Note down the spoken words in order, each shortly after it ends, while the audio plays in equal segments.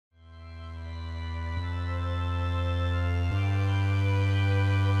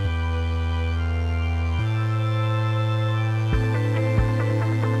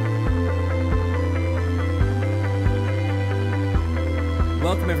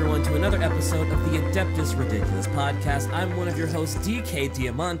everyone, to another episode of the Adeptus Ridiculous podcast. I'm one of your hosts, DK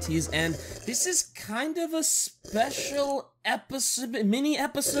Diamantes, and this is kind of a special episode, mini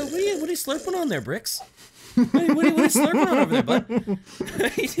episode. What are you slurping on there, Bricks? What are you slurping on over there, bud?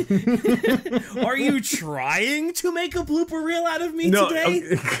 Are you trying to make a blooper reel out of me today?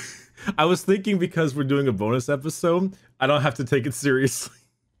 Okay. I was thinking because we're doing a bonus episode, I don't have to take it seriously.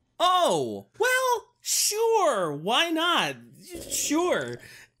 Oh, well, sure. Why not? Sure.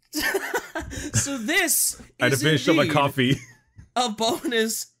 So this I had to finish up my coffee. A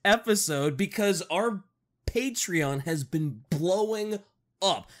bonus episode because our Patreon has been blowing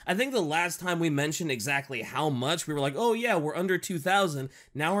up. I think the last time we mentioned exactly how much, we were like, oh yeah, we're under 2,000.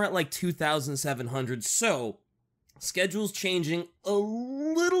 Now we're at like 2,700. So schedule's changing a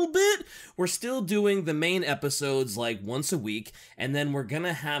little bit. We're still doing the main episodes like once a week, and then we're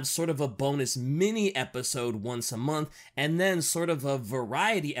gonna have sort of a bonus mini episode once a month, and then sort of a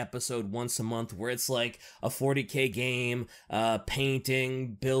variety episode once a month where it's like a 40k game,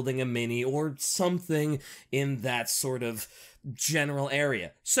 painting, building a mini, or something in that sort of general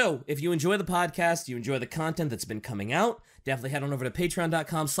area. So if you enjoy the podcast, you enjoy the content that's been coming out, definitely head on over to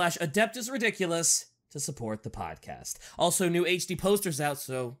patreon.com/adeptusridiculous to support the podcast. Also, new HD posters out,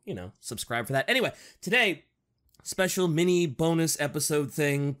 so, subscribe for that. Anyway, today, special mini bonus episode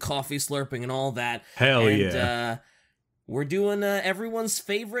thing, coffee slurping and all that. Hell yeah. We're doing everyone's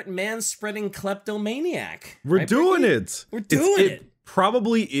favorite man-spreading kleptomaniac. We're doing it. We're doing it.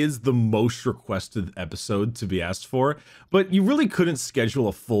 Probably is the most requested episode to be asked for, but you really couldn't schedule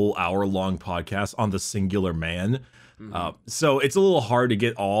a full hour-long podcast on the singular man. So it's a little hard to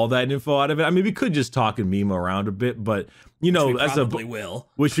get all that info out of it. I mean, we could just talk and meme around a bit, but which we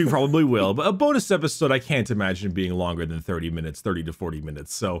probably will. But a bonus episode, I can't imagine being longer than 30 to 40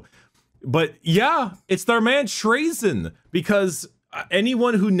 minutes. So, but yeah, it's their man Trazyn, because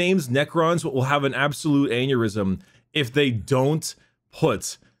anyone who names Necrons will have an absolute aneurysm if they don't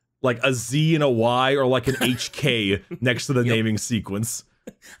put like a Z and a Y or like an HK next to the naming sequence.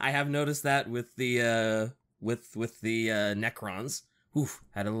 I have noticed that with the with the Necrons. Oof,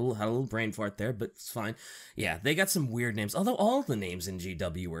 had a little brain fart there, but it's fine. Yeah, they got some weird names. Although all the names in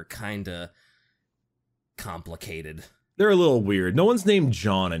GW were kind of complicated. They're a little weird. No one's named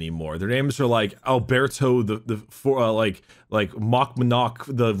John anymore. Their names are like Alberto, like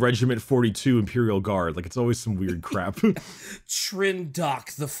Mokmanok, the Regiment 42 Imperial Guard. Like, it's always some weird crap.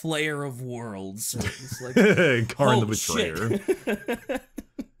 Trindok, the Flayer of Worlds. It's like, Karn the Betrayer.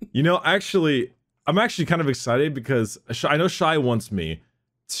 I'm actually kind of excited because I know Shy wants me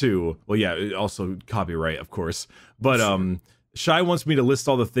to, well, yeah, also copyright, of course, but Shy wants me to list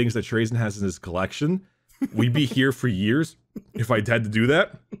all the things that Trazyn has in his collection. We'd be here for years if I had to do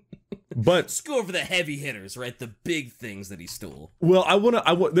that. But let's go over the heavy hitters, right? The big things that he stole. Well,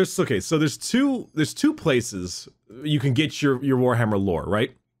 there's two places you can get your Warhammer lore,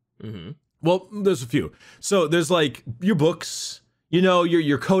 right? Mm-hmm. Well, there's a few. So there's like your books,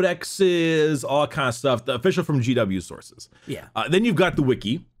 your codexes, all kind of stuff, the official from GW sources. Yeah. Then you've got the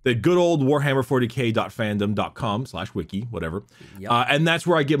wiki, the good old Warhammer 40k.fandom.com/wiki, whatever. Yep. And that's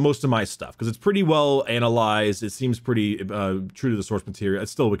where I get most of my stuff because it's pretty well analyzed. It seems pretty true to the source material.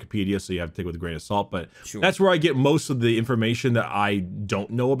 It's still Wikipedia, so you have to take it with a grain of salt, but sure. That's where I get most of the information that I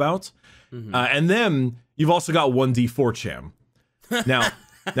don't know about. Mm-hmm. And then you've also got 1D4chan. Now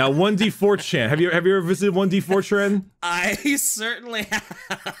 1D4chan. Have you ever visited 1D4chan? I certainly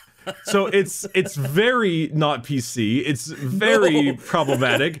have. So it's very not PC. It's very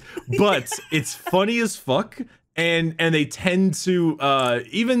problematic, but it's funny as fuck. And they tend to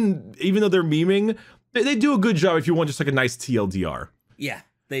even though they're memeing, they do a good job if you want just like a nice TLDR. Yeah,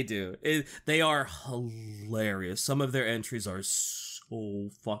 they do. They are hilarious. Some of their entries are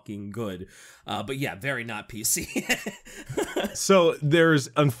so fucking good, but yeah, very not PC. So there's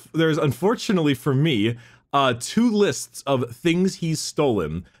unfortunately for me two lists of things he's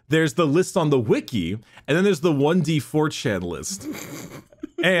stolen. There's the list on the wiki, and then there's the 1D4chan list.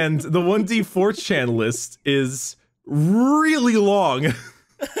 And the 1D4chan list is really long.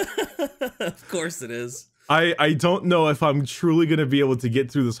 Of course it is. I don't know if I'm truly gonna be able to get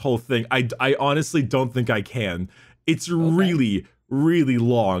through this whole thing. I honestly don't think I can. It's really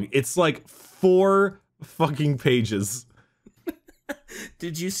long. It's like 4 fucking pages.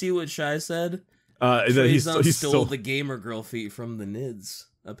 Did you see what Shy said? He stole the gamer girl feet from the Nids,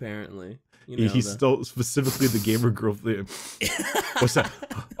 apparently. He stole specifically the gamer girl feet. What's that?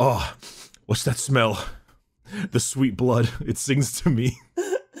 Oh, what's that smell? The sweet blood. It sings to me.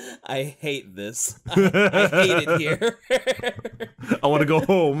 I hate this. I hate it here. I want to go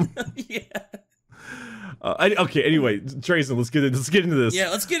home. Yeah. Okay, anyway, Trazyn, let's get into this. Yeah,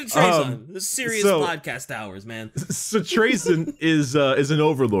 let's get into Trazyn. This is serious podcast hours, man. So Trazyn is an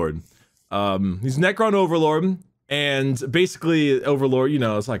overlord. He's Necron overlord, and basically overlord, you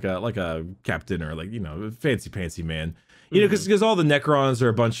know, it's like a captain or like, you know, fancy pantsy man. You know, because all the Necrons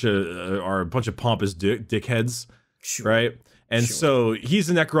are a bunch of pompous dickheads, right? And so he's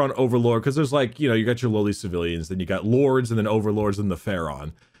a Necron overlord because there's like, you know, you got your lowly civilians, then you got lords, and then overlords, and the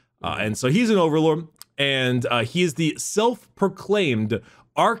Pharaon. And so he's an overlord, and he is the self-proclaimed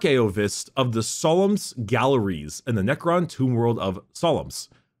Archaeovist of the Solemnace galleries in the Necron tomb world of Solemnace.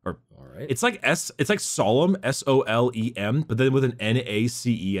 Or it's like Solem, S-O-L-E-M, but then with an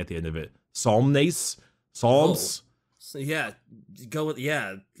N-A-C-E at the end of it. Solemnace, Solemnace. So yeah, go with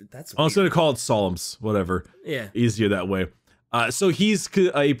that's. I'm just gonna call it Solemnace, whatever. Yeah, easier that way. So he's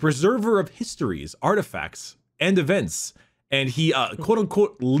a preserver of histories, artifacts, and events, and he quote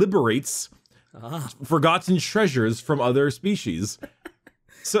unquote liberates forgotten treasures from other species.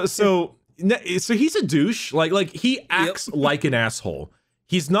 So he's a douche. Like he acts like an asshole.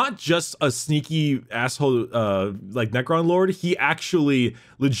 He's not just a sneaky asshole like Necron Lord. He actually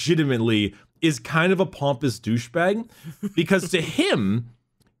legitimately is kind of a pompous douchebag, because to him,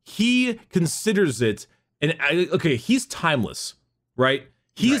 he considers it, and okay, he's timeless, right?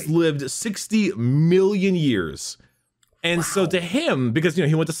 He's lived 60 million years. And so to him, because, you know,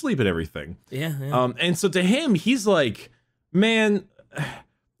 he went to sleep and everything. Yeah. And so to him, he's like, man,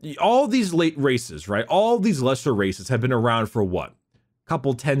 all these late races, right? All these lesser races have been around for what?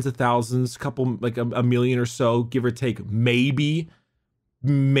 Couple tens of thousands, couple, like a million or so, give or take, maybe.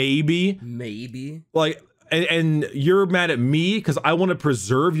 Like, and you're mad at me because I want to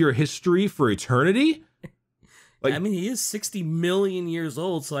preserve your history for eternity. Like, I mean, he is 60 million years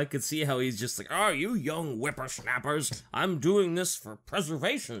old, so I could see how he's just like, oh, you young whippersnappers, I'm doing this for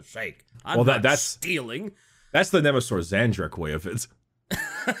preservation's sake. That's stealing. That's the Nemesor Zandrek way of it.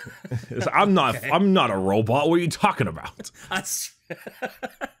 I'm not a robot. What are you talking about?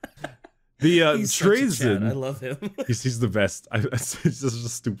 He's Trazyn, I love him. he's the best. He's just a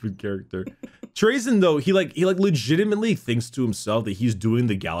stupid character. Trazyn, though, he legitimately thinks to himself that he's doing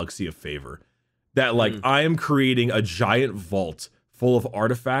the galaxy a favor. That like I am creating a giant vault full of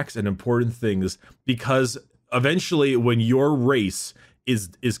artifacts and important things, because eventually when your race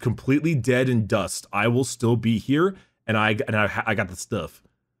is completely dead and dust, I will still be here, and I got the stuff.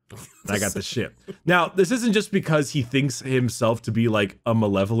 I got the shit. Now, this isn't just because he thinks himself to be like a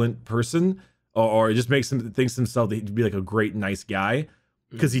malevolent person, or it just thinks himself to be like a great, nice guy,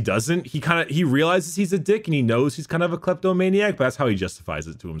 because he doesn't. He realizes he's a dick, and he knows he's kind of a kleptomaniac, but that's how he justifies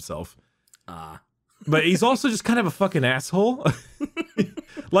it to himself. But he's also just kind of a fucking asshole.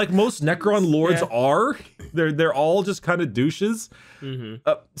 Like most Necron lords are. They're all just kind of douches.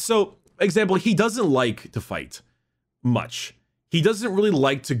 So, example, he doesn't like to fight much. He doesn't really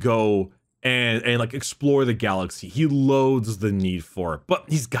like to go and like explore the galaxy. He loathes the need for it, but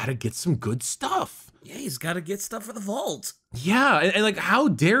he's got to get some good stuff. Yeah, he's got to get stuff for the vault. Yeah, and like, how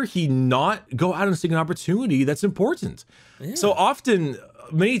dare he not go out and seek an opportunity that's important? Yeah. So often,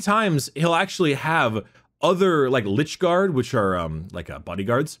 many times, he'll actually have other like Lich Guard, which are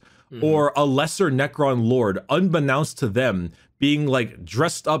bodyguards, or a lesser Necron Lord, unbeknownst to them, being like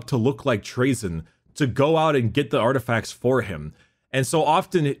dressed up to look like Trazyn, to go out and get the artifacts for him. And so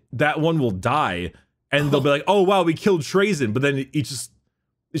often that one will die, and they'll be like, oh wow, we killed Trazyn, but then it's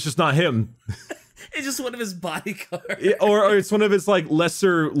just not him. It's just one of his bodyguards. or it's one of his like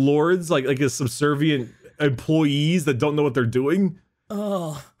lesser lords, like his subservient employees that don't know what they're doing.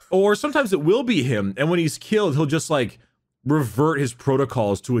 Or sometimes it will be him, and when he's killed, he'll just like revert his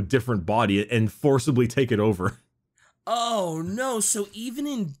protocols to a different body and forcibly take it over. Oh no, so even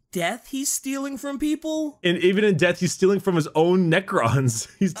in death he's stealing from people? And even in death he's stealing from his own Necrons.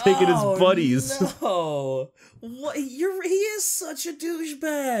 He's taking his buddies. No. What? He is such a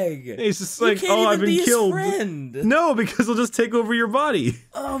douchebag. He's just like, oh, I've been killed. Friend. No, because he'll just take over your body.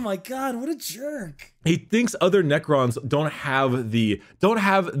 Oh my god, what a jerk. He thinks other Necrons don't have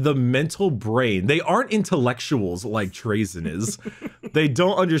the mental brain. They aren't intellectuals like Trazyn is. They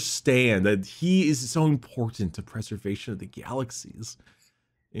don't understand that he is so important to preservation of the galaxies.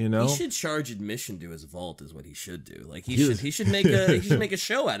 You know, he should charge admission to his vault, is what he should do. Like he should make a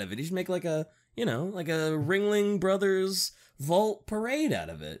show out of it. He should make like a Ringling Brothers vault parade out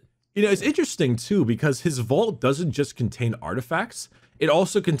of it. You know, it's interesting too, because his vault doesn't just contain artifacts. It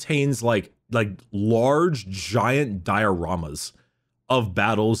also contains like large giant dioramas of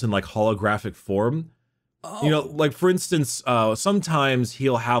battles in like holographic form. Oh. You know, like for instance, sometimes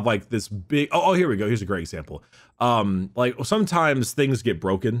he'll have like this big. Oh, here we go. Here's a great example. Like sometimes things get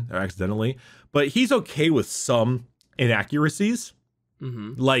broken or accidentally, but he's okay with some inaccuracies.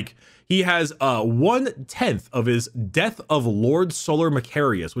 Like he has 1/10 of his death of Lord Solar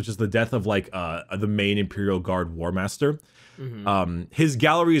Macarius, which is the death of like the main Imperial Guard War Master. His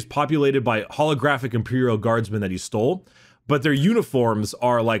gallery is populated by holographic Imperial Guardsmen that he stole, but their uniforms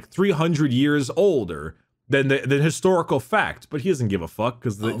are like 300 years older than the historical fact. But he doesn't give a fuck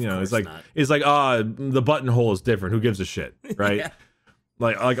because you know it's like the buttonhole is different. Who gives a shit, right? Yeah.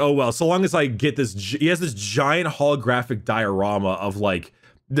 Like oh well, so long as I get this, he has this giant holographic diorama of like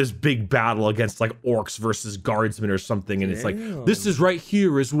this big battle against like orcs versus guardsmen or something, and it's like this is right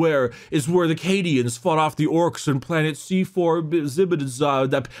here is where the Cadians fought off the orcs on planet C4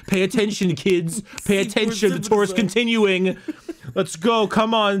 Zibidazad. Pay attention, kids. Pay attention. The tour is continuing. Let's go.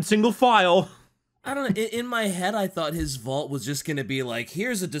 Come on, single file. I don't know. In my head, I thought his vault was just going to be like,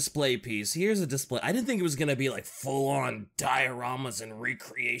 here's a display piece, here's a display. I didn't think it was going to be like full-on dioramas and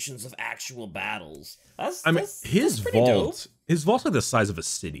recreations of actual battles. His vault's like the size of a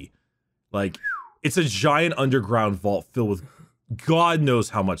city. Like, it's a giant underground vault filled with God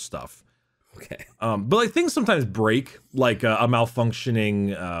knows how much stuff. Okay. But like things sometimes break, like a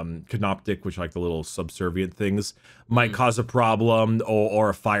malfunctioning canoptic, which like the little subservient things might cause a problem, or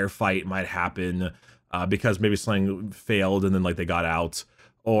a firefight might happen because maybe something failed and then like they got out,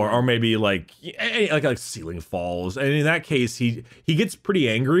 or maybe like ceiling falls, and in that case he gets pretty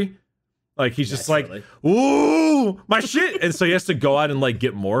angry. Like he's just like, ooh, my shit, and so he has to go out and like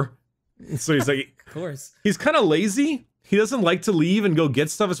get more. And so he's like, of course, he's kind of lazy. He doesn't like to leave and go get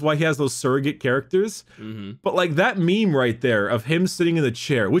stuff. That's why he has those surrogate characters. But like that meme right there of him sitting in the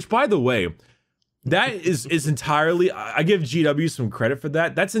chair, which by the way, that is entirely, I give GW some credit for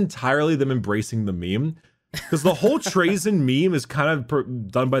that. That's entirely them embracing the meme. Because the whole Trazyn meme is kind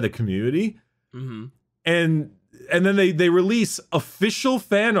of done by the community. And then they release official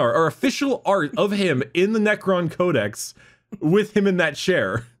fan art or official art of him in the Necron Codex with him in that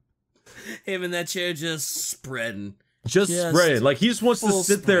chair. Him in that chair just spreading. Just spread. Like he just wants to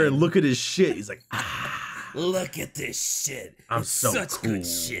sit there and look at his shit. He's like, look at this shit. I'm so such cool. Good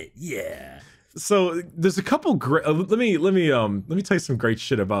shit. Yeah. So there's a couple great. Let me tell you some great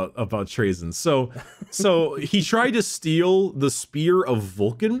shit about Trazyn. So he tried to steal the spear of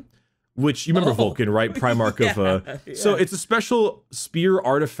Vulcan, which you remember Vulcan, right? Primarch of. So it's a special spear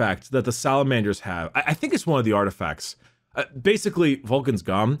artifact that the Salamanders have. I think it's one of the artifacts. Basically, Vulcan's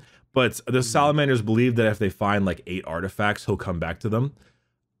gone. But the Salamanders believe that if they find like 8 artifacts, he'll come back to them.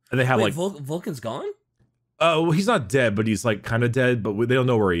 And they have Vulcan's gone? Well, he's not dead, but he's like kind of dead, but they don't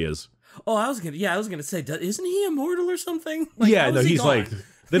know where he is. Oh, I was gonna say, isn't he immortal or something? Like, yeah, no, he's like,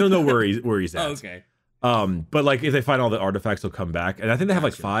 they don't know where he's at. Oh, okay. But like if they find all the artifacts, he'll come back. And I think they have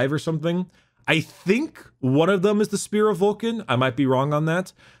like 5 or something. I think one of them is the Spear of Vulcan. I might be wrong on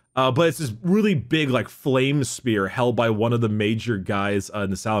that. But it's this really big, like, flame spear held by one of the major guys in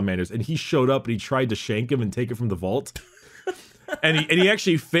the Salamanders. And he showed up and he tried to shank him and take it from the vault. and he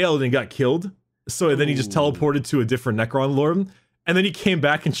actually failed and got killed. So then he just teleported to a different Necron Lord. And then he came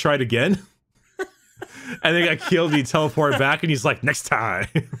back and tried again. And then got killed and he teleported back and he's like, next time.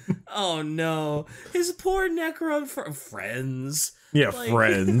 Oh, no. His poor Necron friends. Yeah, like,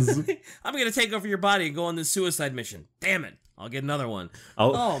 friends. I'm going to take over your body and go on this suicide mission. Damn it. I'll get another one.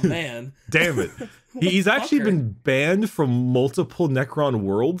 Oh, man. Damn it. He's actually been banned from multiple Necron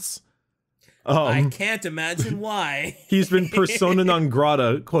worlds. I can't imagine why. He's been persona non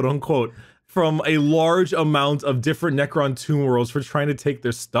grata, quote unquote, from a large amount of different Necron tomb worlds for trying to take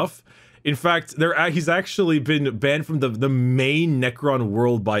their stuff. In fact, he's actually been banned from the main Necron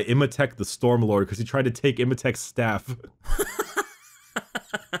world by Imhotep the Stormlord because he tried to take Imhotep's staff.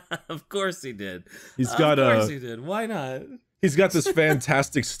 Of course he did. Of course he did. Why not? He's got this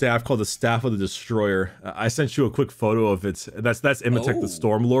fantastic staff called the Staff of the Destroyer. I sent you a quick photo of it. That's Imhotep the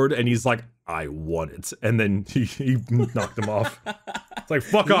Stormlord, and he's like, I want it. And then he knocked him off. It's like,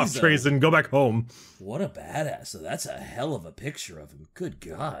 fuck off, Trazyn, go back home. What a badass. So that's a hell of a picture of him. Good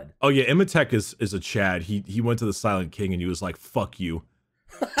God. Oh yeah, Imhotep is a Chad. He went to the Silent King and he was like, fuck you.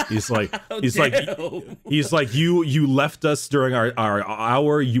 He's like you left us during our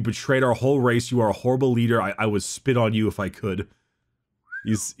hour, you betrayed our whole race, you are a horrible leader. I would spit on you if I could.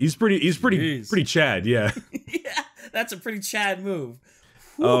 He's pretty Chad, yeah. Yeah, that's a pretty Chad move.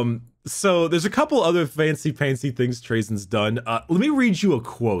 So there's a couple other fancy things Trazyn's done. Let me read you a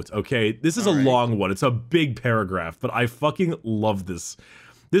quote, okay? This is a long one. It's a big paragraph, but I fucking love this.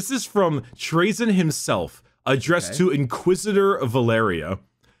 This is from Trazyn himself, addressed to Inquisitor Valeria.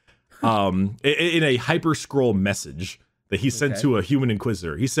 in a hyper scroll message that he sent to a human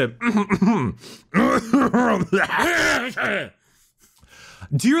inquisitor. He said,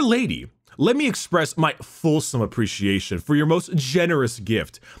 "Dear lady, let me express my fulsome appreciation for your most generous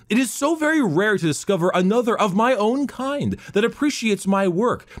gift. It is so very rare to discover another of my own kind that appreciates my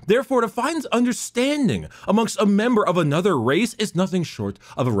work. Therefore, to find understanding amongst a member of another race is nothing short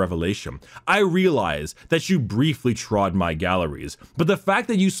of a revelation. I realize that you briefly trod my galleries, but the fact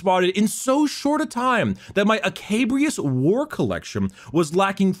that you spotted in so short a time that my Acabrius war collection was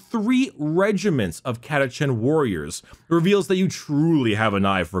lacking 3 regiments of Catachan warriors reveals that you truly have an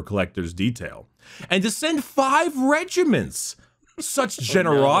eye for collector's detail. And to send 5 regiments, such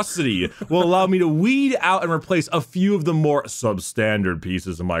generosity will allow me to weed out and replace a few of the more substandard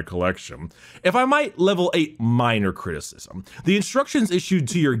pieces in my collection. If I might level a minor criticism, the instructions issued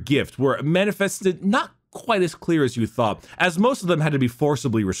to your gift were manifested not quite as clear as you thought, as most of them had to be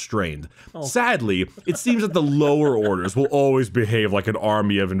forcibly restrained. Sadly, it seems that the lower orders will always behave like an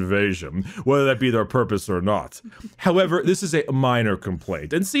army of invasion, whether that be their purpose or not. However, this is a minor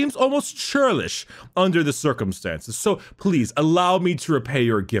complaint, and seems almost churlish under the circumstances, so please allow me to repay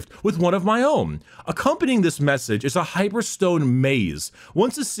your gift with one of my own. Accompanying this message is a hyperstone maze,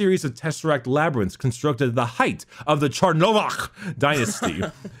 once a series of tesseract labyrinths constructed at the height of the Charnovach dynasty.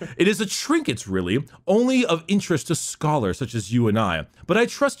 It is a trinket, really, only of interest to scholars such as you and I, but I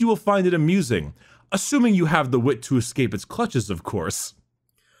trust you will find it amusing, assuming you have the wit to escape its clutches, of course."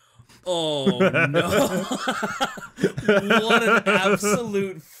 Oh no. What an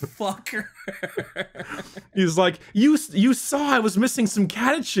absolute fucker. He's like, you saw I was missing some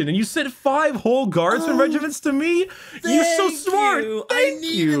Catachan and you sent 5 whole guardsman regiments to me? You're so smart. Thank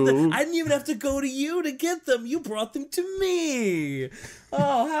you. I didn't even have to go to you to get them. You brought them to me.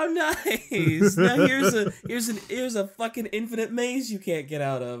 Oh, how nice. Now here's a fucking infinite maze you can't get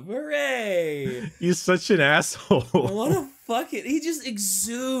out of. Hooray. You're such an asshole. What a fucking, he just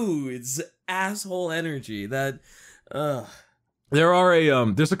exudes asshole energy. That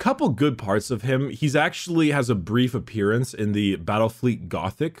There's a couple good parts of him. He's actually has a brief appearance in the Battlefleet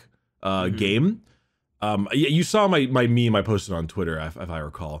Gothic game. You saw my meme I posted on Twitter, if I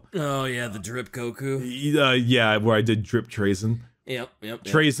recall. Oh yeah, the drip Goku. Yeah, where I did drip Trazyn. Yep.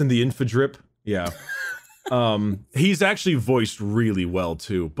 Trazyn the Infodrip. Yeah. He's actually voiced really well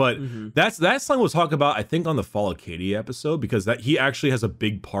too. But that's something we'll talk about, I think, on the Fall of Cadia episode, because he actually has a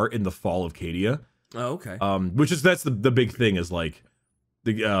big part in the Fall of Cadia. Oh, okay. That's the big thing, is like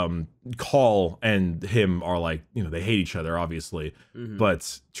the Call and him are like, they hate each other, obviously.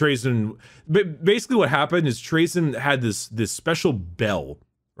 But Trazyn, basically what happened is Trazyn had this special bell,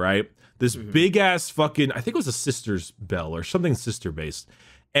 right? This big ass fucking, I think it was a sister's bell or something sister based.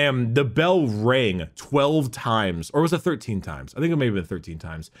 And the bell rang 12 times, or was it 13 times? I think it may have been 13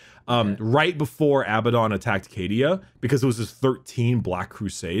 times. Right before Abaddon attacked Cadia, because it was his 13 Black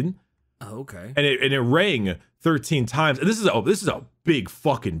Crusade. Oh, okay. And it rang 13 times. And this is a big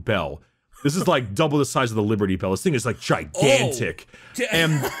fucking bell. This is like double the size of the Liberty Bell. This thing is like gigantic.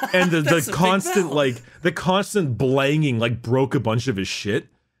 And the constant blanging like broke a bunch of his shit.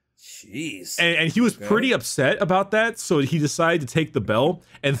 Jeez. And he was pretty upset about that, so he decided to take the bell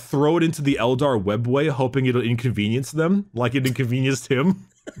and throw it into the Eldar webway, hoping it'll inconvenience them, like it inconvenienced him.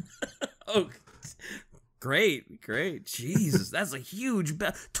 Oh, great. Jesus, that's a huge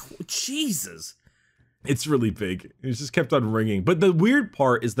bell. Jesus. It's really big. It just kept on ringing. But the weird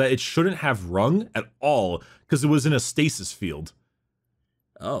part is that it shouldn't have rung at all, because it was in a stasis field.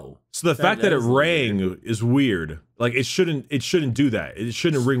 Oh. So the fact that it rang is weird. Like it shouldn't do that. It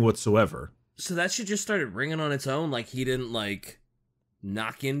shouldn't ring whatsoever. So that shit just started ringing on its own, like he didn't like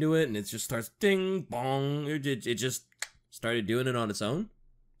knock into it and it just starts ding bong. It just started doing it on its own?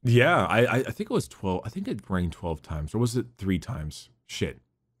 Yeah, I think it was 12. I think it rang 12 times, or was it 3 times? Shit.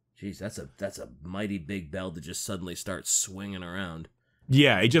 Jeez, that's a mighty big bell to just suddenly start swinging around.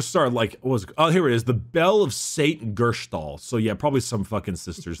 Yeah, it just started like, here it is, the Bell of Satan Gerstal. So yeah, probably some fucking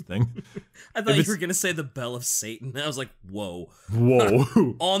sister's thing. I thought you were gonna say the Bell of Satan. I was like, whoa.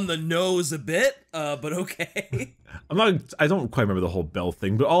 On the nose a bit, but okay. I don't quite remember the whole bell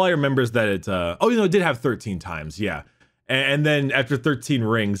thing, but all I remember is that it, it did have 13 times, yeah. And then after 13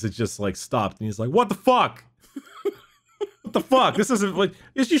 rings, it just like stopped, and he's like, what the fuck? What the fuck? This isn't like,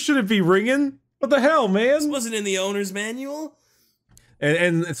 you shouldn't be ringing. What the hell, man? This wasn't in the owner's manual.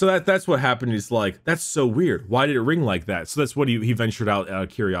 And so that's what happened. He's like, that's so weird. Why did it ring like that? So that's what he ventured out of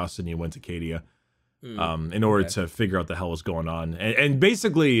curiosity and went to Cadia, in order to figure out the hell was going on. And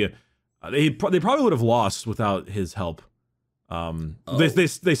basically, they probably would have lost without his help.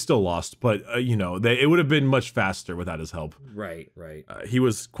 They still lost, but you know, it would have been much faster without his help. Right. He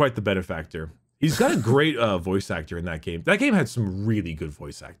was quite the benefactor. He's got a great voice actor in that game. That game had some really good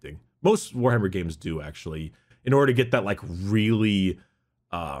voice acting. Most Warhammer games do, actually, in order to get that like really,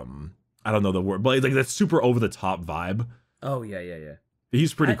 I don't know the word, but like that super over the top vibe. Oh yeah.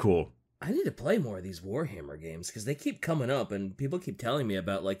 He's pretty cool. I need to play more of these Warhammer games because they keep coming up and people keep telling me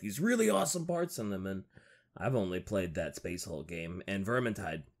about like these really awesome parts in them, and I've only played that Space Hulk game and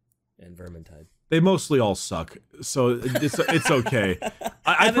Vermintide. They mostly all suck, so it's okay.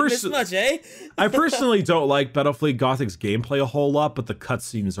 I haven't missed much, eh? I personally don't like Battlefleet Gothic's gameplay a whole lot, but the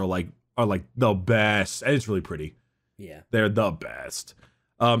cutscenes are like the best, and it's really pretty. Yeah, they're the best.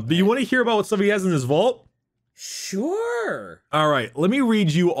 Do you want to hear about what stuff he has in his vault? Sure. All right, let me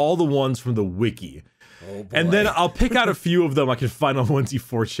read you all the ones from the wiki. Oh boy. And then I'll pick out a few of them I can find on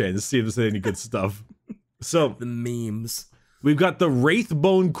 1d4chan to see if there's any good stuff. So the memes. We've got the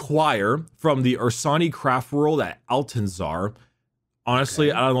Wraithbone Choir from the Ursani craft world at Altanzar.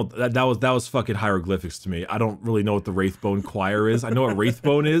 Honestly, I don't know. That was fucking hieroglyphics to me. I don't really know what the Wraithbone Choir is. I know what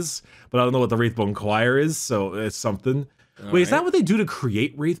Wraithbone is, but I don't know what the Wraithbone Choir is, so it's something. Wait, is that what they do to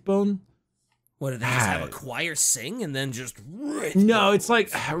create Wraithbone? What, do they just have a choir sing and then just Wraithbone? No, it's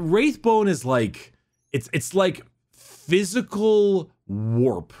like Wraithbone is like it's like physical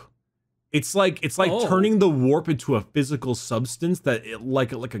warp. It's like turning the warp into a physical substance that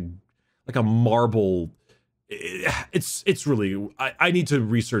like a marble. It's really I need to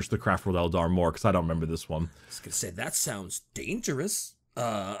research the Craft World Eldar more because I don't remember this one. I was gonna say that sounds dangerous.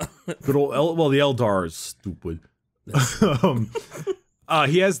 Good old well, the Eldar is stupid.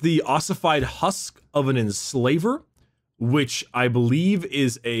 He has the ossified husk of an enslaver, which I believe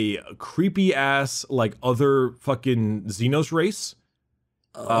is a creepy ass like other fucking Xenos race.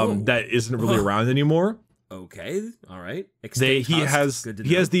 That isn't really around anymore. Okay, all right. He has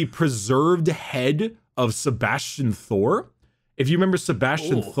the preserved head of Sebastian Thor. If you remember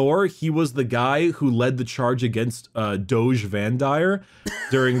Sebastian Thor, he was the guy who led the charge against Doge Vandire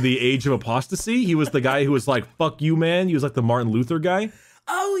during the Age of Apostasy. He was the guy who was like, "Fuck you, man." He was like the Martin Luther guy.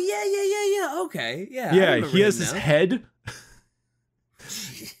 Oh yeah. Okay, yeah. Yeah, he has his head.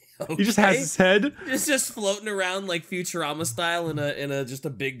 Okay. He just has his head. It's just floating around like Futurama style in a just a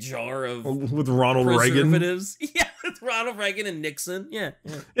big jar of with Ronald Reagan. Yeah, with Ronald Reagan and Nixon. Yeah,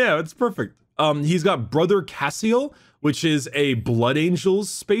 it's perfect. He's got Brother Cassiel, which is a Blood Angels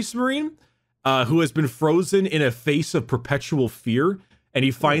space marine, who has been frozen in a face of perpetual fear, and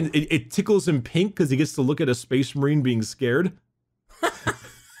he finds it tickles him pink because he gets to look at a space marine being scared.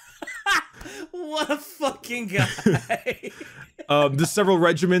 What a fucking guy. There's several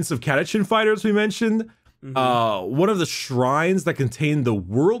regiments of Catachin fighters we mentioned. One of the shrines that contained the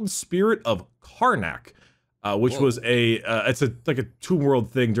world spirit of Karnak, which was it's like a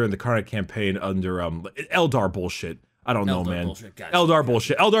two-world thing during the Karnak campaign under Eldar bullshit. I don't know, man. Gotcha. Eldar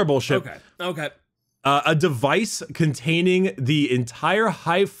bullshit. Okay. A device containing the entire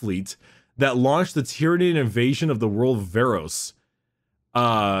Hive fleet that launched the Tyranian invasion of the world Veros.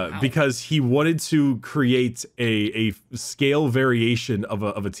 Because he wanted to create a scale variation of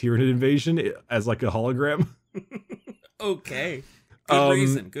a Tyranid invasion as like a hologram. Okay.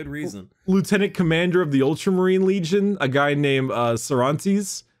 Good reason. Lieutenant Commander of the Ultramarine Legion, a guy named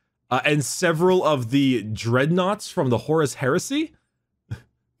Sarantes, and several of the dreadnoughts from the Horus Heresy.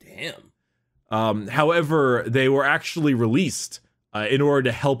 Damn. However, they were actually released in order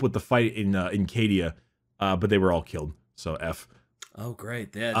to help with the fight in Cadia, but they were all killed. So F. Oh,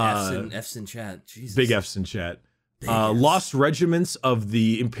 great. Yeah, F's in chat. Jesus. Big F's in chat. Lost regiments of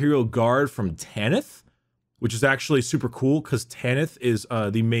the Imperial Guard from Tanith, which is actually super cool because Tanith is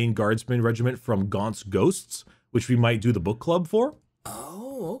the main guardsman regiment from Gaunt's Ghosts, which we might do the book club for.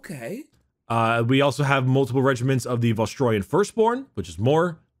 Oh, okay. We also have multiple regiments of the Vostroyan Firstborn, which is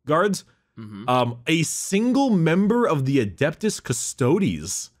more guards. A single member of the Adeptus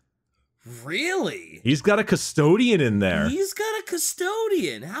Custodes. Really? He's got a custodian in there. He's got a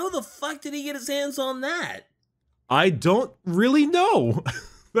custodian. How the fuck did he get his hands on that? I don't really know.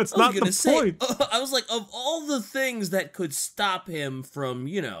 That's not the point. I was like, of all the things that could stop him from,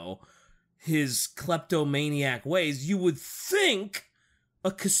 his kleptomaniac ways, you would think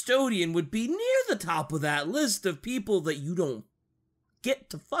a custodian would be near the top of that list of people that you don't get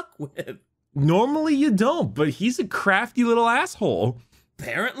to fuck with. Normally you don't, but he's a crafty little asshole.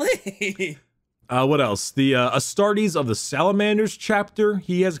 Apparently. What else? The Astartes of the Salamanders chapter.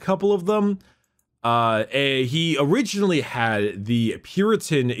 He has a couple of them. He originally had the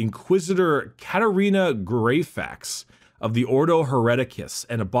Puritan Inquisitor Katarina Greyfax, of the Ordo Hereticus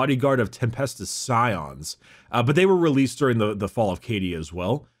and a bodyguard of Tempestus Scions. But they were released during the fall of Cadia as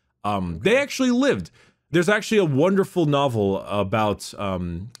well. They actually lived. There's actually a wonderful novel about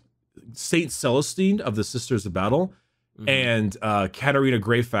Saint Celestine of the Sisters of Battle and Katarina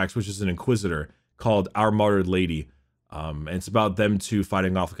Greyfax, which is an inquisitor, called Our Martyred Lady. And it's about them two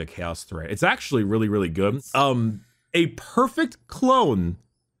fighting off like a chaos threat. It's actually really, really good. A perfect clone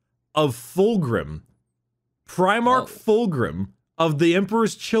of Fulgrim, Primarch Fulgrim of the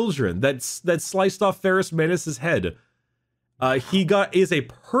Emperor's Children that sliced off Ferrus Manus' head. Is a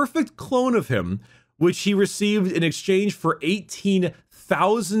perfect clone of him, which he received in exchange for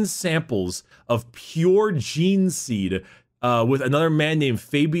 18,000 samples of pure gene seed with another man named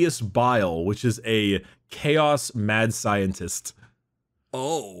Fabius Bile, which is a chaos mad scientist.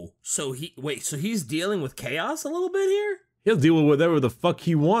 Oh, so he's dealing with chaos a little bit here? He'll deal with whatever the fuck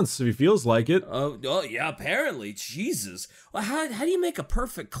he wants if he feels like it. Oh yeah, apparently. Jesus. Well, how do you make a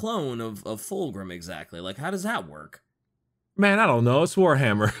perfect clone of Fulgrim exactly? Like, how does that work? Man, I don't know. It's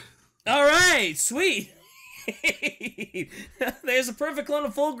Warhammer. All right, sweet. There's a perfect clone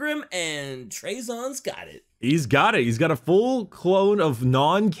of Fulgrim, and Trazyn's got it. He's got it. He's got a full clone of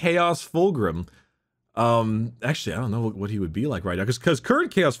non-chaos Fulgrim. Actually, I don't know what he would be like right now, because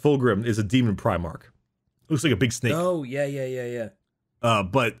current Chaos Fulgrim is a demon Primarch. Looks like a big snake. Oh, yeah.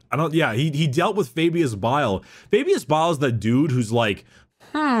 But I don't, yeah, he dealt with Fabius Bile. Fabius Bile is that dude who's like,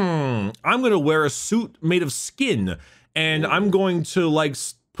 I'm gonna wear a suit made of skin, and I'm going to, like,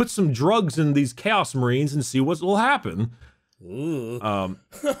 put some drugs in these Chaos Marines and see what will happen.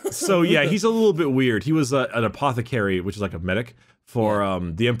 So yeah, he's a little bit weird. He was an apothecary, which is like a medic for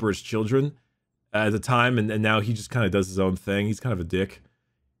the Emperor's Children at the time, and now he just kind of does his own thing. He's kind of a dick.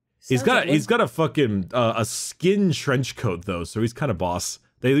 He's got a fucking a skin trench coat though, so he's kind of boss.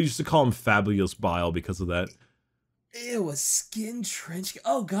 They used to call him Fabulous Bile because of that. Ew, a skin trench coat.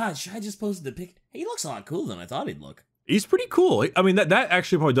 Oh gosh, I just posted the pic. He looks a lot cooler than I thought he'd look. He's pretty cool. I mean, that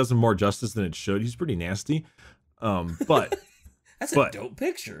actually probably does him more justice than it should. He's pretty nasty. But that's a dope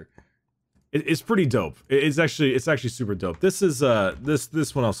picture. It's pretty dope. It's actually super dope. This is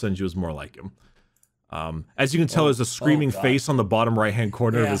this one I'll send you is more like him. As you can tell, there's a screaming face on the bottom right-hand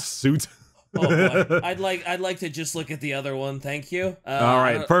corner of his suit. Oh boy. I'd like to just look at the other one, thank you. All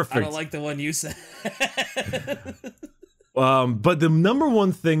right, perfect. I don't like the one you said. But the number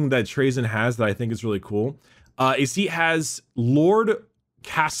one thing that Trazyn has that I think is really cool is he has Lord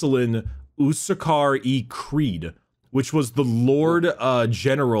Castellan Ussakar E. Creed, which was the Lord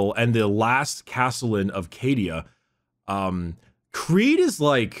General and the last Castellan of Cadia. Creed is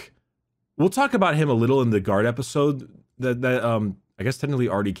like, we'll talk about him a little in the Guard episode that I guess technically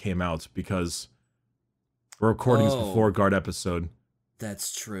already came out because we're recording this before Guard episode.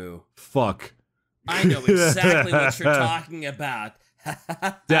 That's true. Fuck. I know exactly what you're talking about.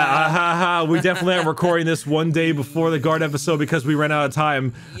 Yeah, we definitely are recording this one day before the Guard episode because we ran out of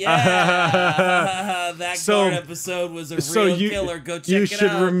time. Yeah, that Guard episode was a real killer. Go check it out. You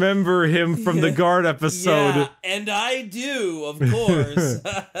should remember him from the Guard episode. Yeah, and I do, of course.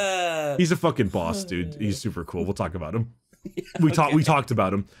 He's a fucking boss, dude. He's super cool. We'll talk about him. We talked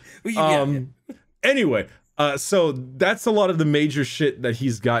about him. Anyway, so that's a lot of the major shit that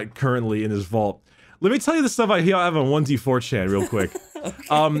he's got currently in his vault. Let me tell you the stuff I have on 1D4chan real quick.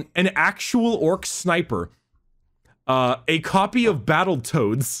 Okay. An actual orc sniper. A copy of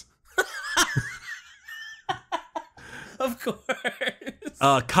Battletoads. Of course.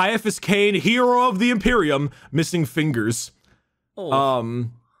 Caiaphas Cain, hero of the Imperium, missing fingers. Oh.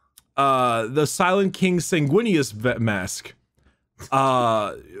 The Silent King Sanguinius mask.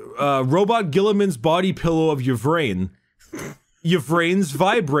 Robot Gilliman's body pillow of Yvraine. Yvraine's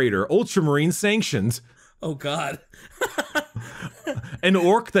vibrator, Ultramarine sanctioned. Oh god. An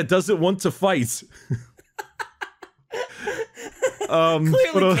orc that doesn't want to fight.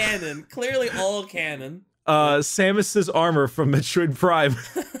 Clearly canon. Clearly all canon. Samus's armor from Metroid Prime.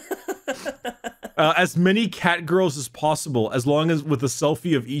 As many cat girls as possible, as long as with a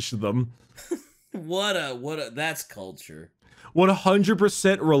selfie of each of them. What a that's culture.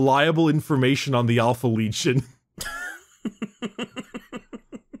 100% reliable information on the Alpha Legion.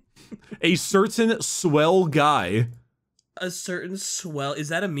 A certain swell guy. A certain swell. Is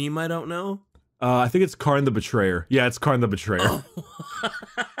that a meme I don't know? I think it's Karn the Betrayer. Yeah, it's Karn the Betrayer. Oh.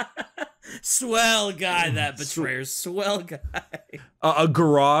 Swell guy, that betrayer. Swell guy. A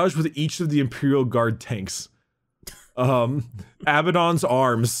garage with each of the Imperial Guard tanks. Abaddon's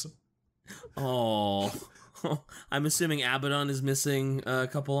arms. Oh. I'm assuming Abaddon is missing a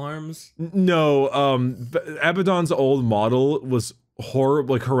couple arms? No, Abaddon's old model was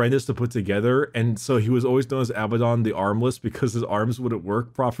horrendous to put together, and so he was always known as Abaddon the Armless because his arms wouldn't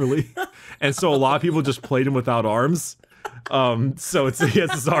work properly, and so a lot of people just played him without arms. So he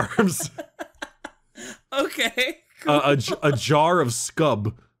has his arms. Okay. A jar of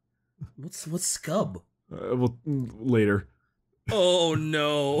scub. What's scub? Well, later. Oh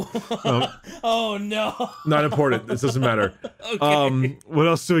no. Oh no. Not important. This doesn't matter. Okay. What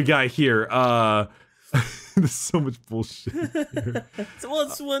else do we got here? There's so much bullshit here. Well,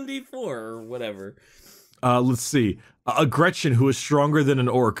 it's 1d4 or whatever. Let's see. A Gretchen who is stronger than an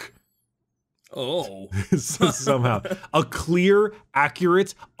orc. Oh. Somehow. A clear,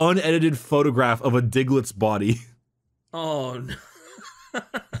 accurate, unedited photograph of a Diglett's body. Oh, no.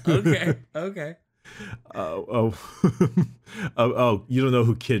 Okay. Okay. Oh, you don't know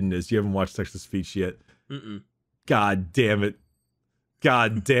who Kidden is. You haven't watched Text to Speech yet. Mm-mm. God damn it.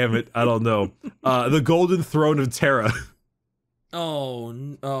 God damn it. I don't know. The Golden Throne of Terra. Oh,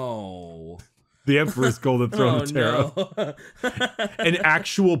 no. The Emperor's Golden Throne of Terra. No. An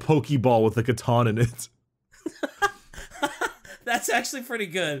actual Pokeball with a katana in it. That's actually pretty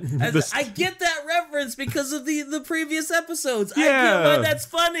good. I get that reference because of the previous episodes. Yeah. I get why that's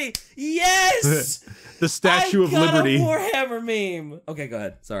funny. Yes! The Statue of Liberty. A Warhammer meme. Okay, go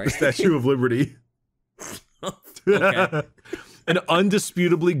ahead. Sorry. The Statue of Liberty. Okay. An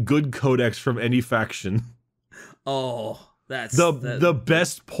undisputably good codex from any faction. Oh, that's the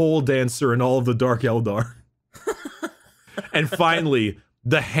best pole dancer in all of the Dark Eldar. And finally,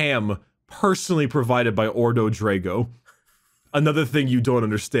 the ham personally provided by Ordo Drago. Another thing you don't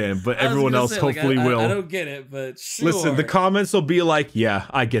understand, but everyone else hopefully will. I don't get it, but sure. Listen, the comments will be like, yeah,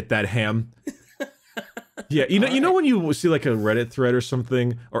 I get that ham. Yeah, you know when you see like a Reddit thread or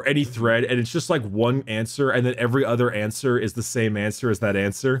something, or any thread, and it's just like one answer, and then every other answer is the same answer as that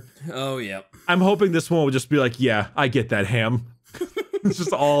answer? Oh, yeah. I'm hoping this one will just be like, yeah, I get that ham. It's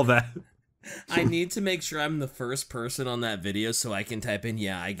just all that. I need to make sure I'm the first person on that video so I can type in,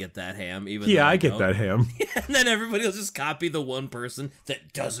 yeah, I get that ham. Even yeah, though I get that ham. And then everybody will just copy the one person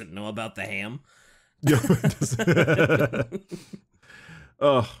that doesn't know about the ham.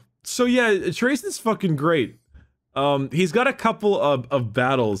 So yeah, Trazyn's fucking great. He's got a couple of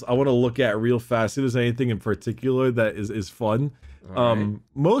battles I want to look at real fast. If there's anything in particular that is fun. Right.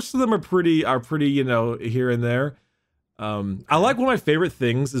 Most of them are pretty, you know, here and there. I like one of my favorite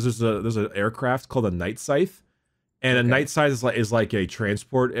things is there's an aircraft called a Night Scythe, and a Night Scythe is like a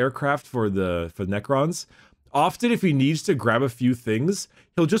transport aircraft for Necrons. Often, if he needs to grab a few things,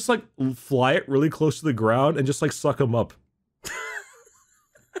 he'll just like fly it really close to the ground and just like suck them up,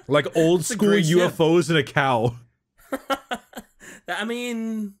 like old school UFOs in a cow. I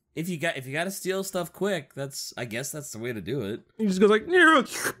mean, if you got to steal stuff quick, I guess that's the way to do it. He just goes like,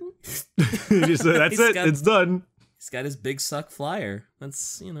 that's it. It's done. He's got his big suck flyer.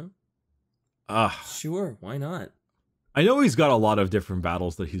 That's, you know. Sure, why not? I know he's got a lot of different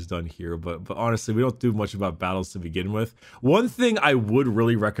battles that he's done here, but honestly, we don't do much about battles to begin with. One thing I would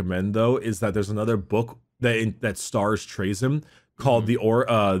really recommend, though, is that there's another book that stars Trazyn called The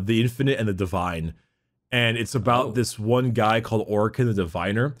Infinite and the Divine. And it's about this one guy called Orkin the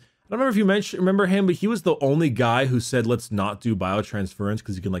Diviner. I don't remember if you remember him, but he was the only guy who said, let's not do biotransference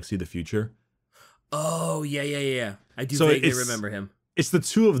because you can, like, see the future. Oh, yeah. I do vaguely remember him. It's the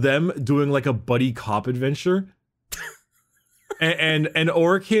two of them doing like a buddy cop adventure. and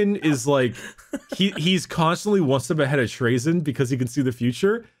Orkin is like, he's constantly one step ahead of Trazyn because he can see the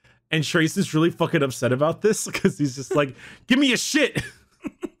future. And Trazyn's really fucking upset about this because he's just like, give me a shit.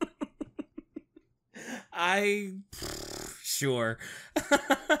 Sure.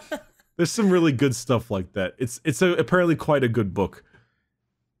 There's some really good stuff like that. It's apparently quite a good book.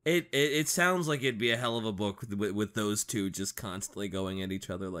 It sounds like it'd be a hell of a book with those two just constantly going at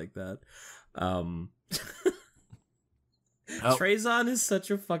each other like that. Trazyn is such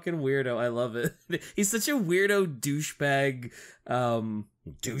a fucking weirdo. I love it. He's such a weirdo douchebag.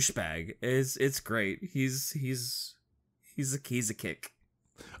 It's great. He's a kick.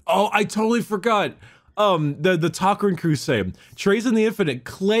 Oh, I totally forgot. The Tok'ran Crusade. Trazyn the Infinite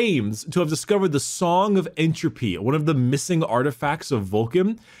claims to have discovered the Song of Entropy, one of the missing artifacts of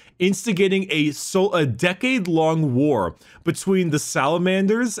Vulcan, instigating a decade-long war between the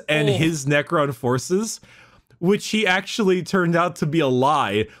Salamanders and his Necron forces, which he actually turned out to be a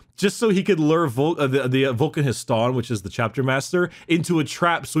lie, just so he could lure the Vulcan Histon, which is the chapter master, into a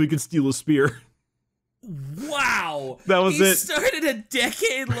trap so he could steal a spear. Wow! That was it. He started a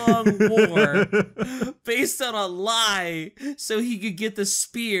decade-long war based on a lie so he could get the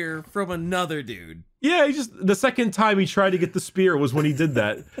spear from another dude. Yeah, the second time he tried to get the spear was when he did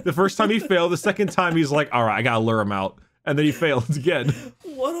that. The first time he failed, the second time he's like, all right, I gotta lure him out. and then he failed again.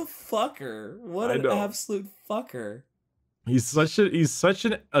 What a fucker. What an absolute fucker. He's such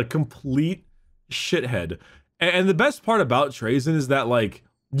a complete shithead. And the best part about Trazyn is that, like,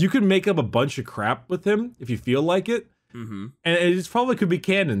 you can make up a bunch of crap with him if you feel like it. Mm-hmm. And it probably could be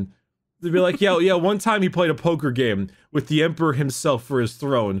canon. They'd be like, yeah, one time he played a poker game with the Emperor himself for his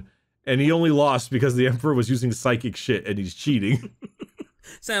throne, and he only lost because the Emperor was using psychic shit and he's cheating.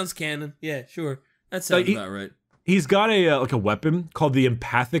 Sounds canon. Yeah, sure. That sounds about right. He's got a like a weapon called the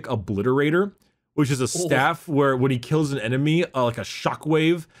Empathic Obliterator, which is a staff where when he kills an enemy, like a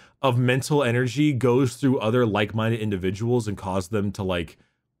shockwave of mental energy goes through other like-minded individuals and cause them to like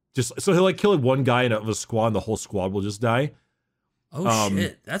so he'll like kill one guy of a squad and the whole squad will just die. Oh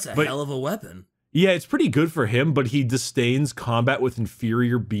shit, that's a hell of a weapon. Yeah, it's pretty good for him, but he disdains combat with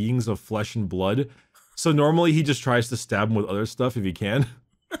inferior beings of flesh and blood. So normally he just tries to stab him with other stuff if he can.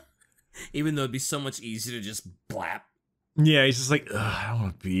 Even though it'd be so much easier to just blap. Yeah, he's just like, I don't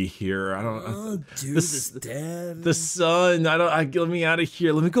want to be here. I don't. Oh, dude, this dead. The sun. Let me out of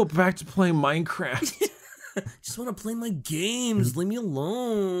here. Let me go back to playing Minecraft. Just want to play my games. Leave me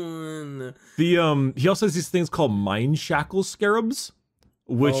alone. He also has these things called mindshackled scarabs,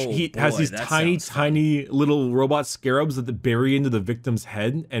 which has these tiny little robot scarabs that bury into the victim's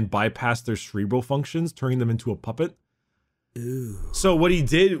head and bypass their cerebral functions, turning them into a puppet. Ooh. So what he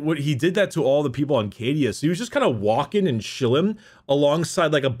did that to all the people on Cadia. So he was just kind of walking and chilling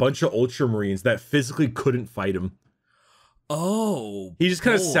alongside like a bunch of Ultramarines that physically couldn't fight him. Oh, he just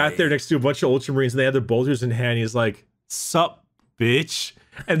kind of sat there next to a bunch of Ultramarines and they had their bolters in hand. He's like, "Sup, bitch?"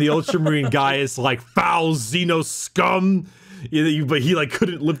 And the Ultramarine guy is like, "Foul Xeno scum." But he like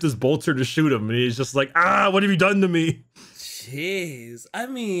couldn't lift his bolter to shoot him, and he's just like, "What have you done to me?" Jeez, I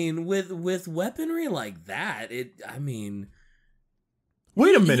mean, with weaponry like that,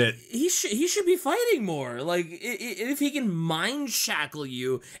 Wait a minute. He should be fighting more. Like, if he can mind shackle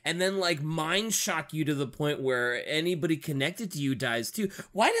you and then like mind shock you to the point where anybody connected to you dies too,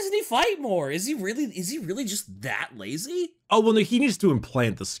 why doesn't he fight more? Is he really just that lazy? Oh, well, no, he needs to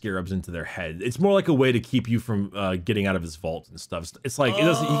implant the scarabs into their head. It's more like a way to keep you from getting out of his vault and stuff. It's like, he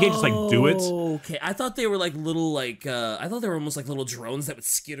can't just like do it. Okay, I thought they were like little I thought they were almost like little drones that would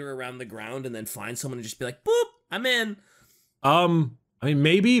skitter around the ground and then find someone and just be like, boop, I'm in. I mean,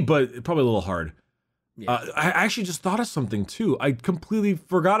 maybe, but probably a little hard. Yeah. I actually just thought of something, too. I completely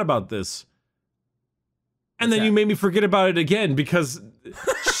forgot about this. And then you made me forget about it again, because...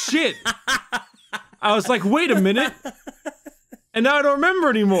 shit! I was like, wait a minute! And now I don't remember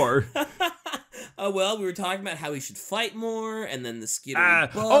anymore! Oh, well, we were talking about how he should fight more, and then the skittering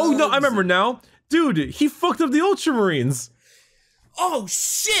bugs. Oh, no, I remember now! Dude, he fucked up the Ultramarines! Oh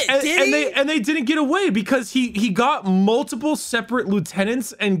shit! And they didn't get away because he got multiple separate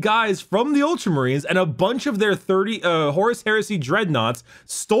lieutenants and guys from the Ultramarines, and a bunch of their 30 Horus Heresy dreadnoughts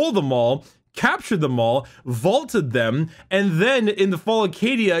stole them all, captured them all, vaulted them, and then in the fall of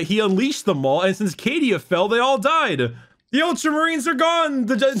Cadia he unleashed them all. And since Cadia fell, they all died. The Ultramarines are gone.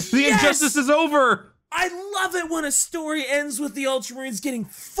 The injustice is over. I love it when a story ends with the Ultramarines getting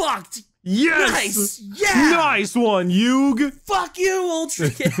fucked. Yes! Nice! Yeah! Nice one, Yug! Fuck you, Ultra!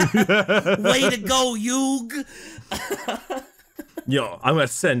 Way to go, Yug! Yo, I'm gonna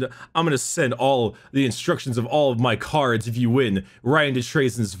send all the instructions of all of my cards if you win right into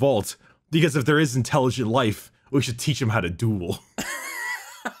Trazyn's vault. Because if there is intelligent life, we should teach him how to duel.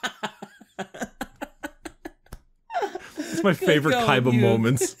 It's my favorite Kaiba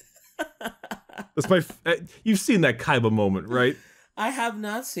moment. That's my. You've seen that Kaiba moment, right? I have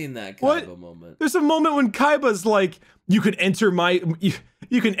not seen that Kaiba moment. There's a moment when Kaiba's like, you can enter my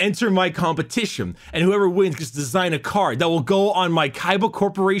competition, and whoever wins gets to design a card that will go on my Kaiba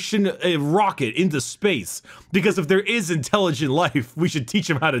Corporation rocket into space. Because if there is intelligent life, we should teach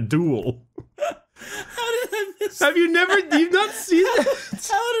him how to duel. How did I miss that? You've not seen that?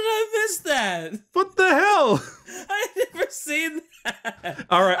 How did I miss that? What the hell? I never seen that.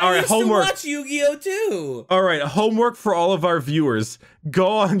 All right, homework. I used to watch Yu-Gi-Oh too. All right, homework for all of our viewers. Go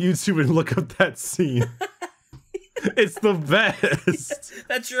on YouTube and look up that scene. It's the best.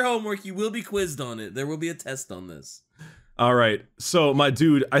 That's your homework. You will be quizzed on it. There will be a test on this. All right, so my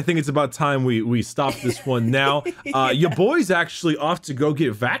dude, I think it's about time we stop this one now. Your boy's actually off to go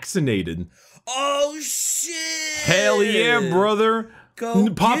get vaccinated. Oh shit! Hell yeah, brother!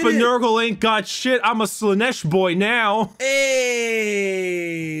 Papa Nurgle ain't got shit. I'm a Slanesh boy now.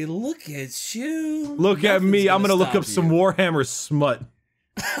 Hey, look at you. Look at me. I'm gonna look up some Warhammer smut.